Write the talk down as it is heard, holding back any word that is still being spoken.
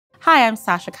Hi, I'm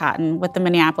Sasha Cotton with the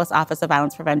Minneapolis Office of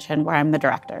Violence Prevention, where I'm the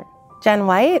director. Jen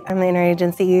White, I'm the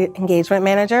Interagency Engagement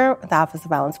Manager with the Office of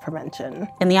Violence Prevention.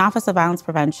 In the Office of Violence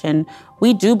Prevention,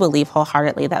 we do believe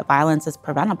wholeheartedly that violence is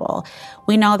preventable.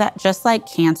 We know that just like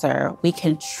cancer, we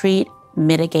can treat,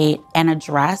 mitigate, and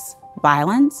address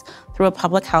violence through a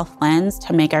public health lens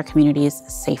to make our communities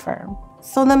safer.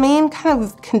 So the main kind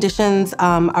of conditions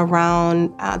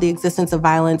around the existence of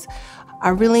violence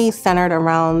are really centered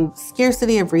around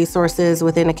scarcity of resources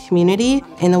within a community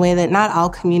in the way that not all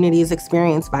communities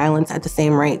experience violence at the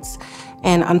same rates.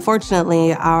 And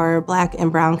unfortunately, our Black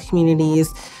and Brown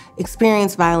communities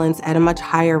experience violence at a much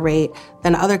higher rate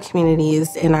than other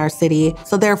communities in our city.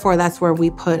 So therefore, that's where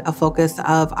we put a focus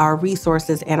of our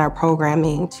resources and our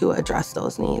programming to address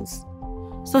those needs.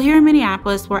 So here in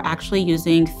Minneapolis, we're actually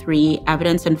using 3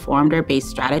 evidence-informed or based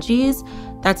strategies.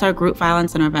 That's our group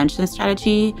violence intervention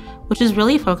strategy, which is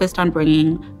really focused on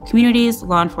bringing communities,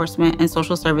 law enforcement, and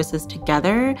social services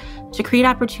together to create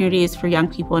opportunities for young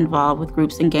people involved with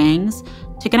groups and gangs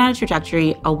to get on a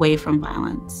trajectory away from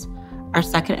violence. Our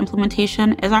second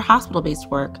implementation is our hospital-based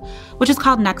work, which is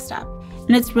called Next Step.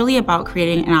 And it's really about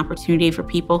creating an opportunity for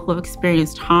people who have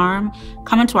experienced harm,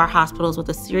 come into our hospitals with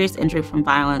a serious injury from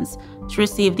violence, to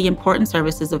receive the important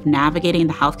services of navigating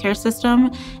the healthcare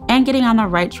system and getting on the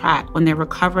right track when they're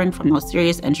recovering from those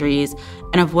serious injuries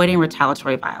and avoiding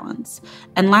retaliatory violence.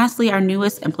 And lastly, our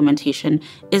newest implementation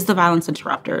is the violence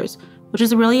interrupters, which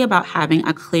is really about having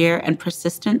a clear and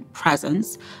persistent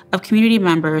presence of community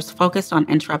members focused on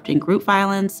interrupting group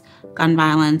violence, gun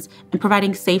violence, and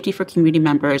providing safety for community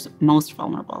members most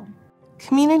vulnerable.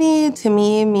 Community to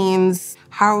me means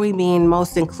how are we being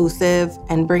most inclusive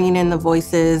and bringing in the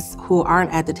voices who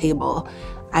aren't at the table.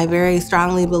 I very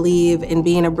strongly believe in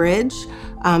being a bridge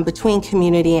between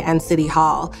community and City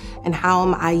Hall, and how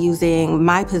am I using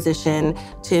my position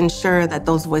to ensure that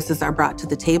those voices are brought to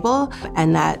the table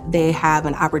and that they have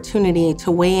an opportunity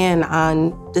to weigh in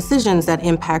on decisions that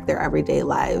impact their everyday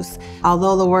lives.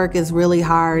 Although the work is really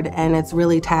hard and it's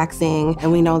really taxing,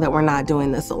 and we know that we're not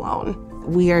doing this alone.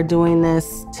 We are doing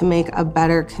this to make a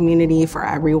better community for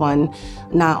everyone,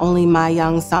 not only my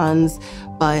young sons,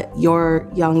 but your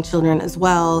young children as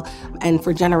well, and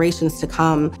for generations to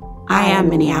come. I am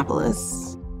Minneapolis.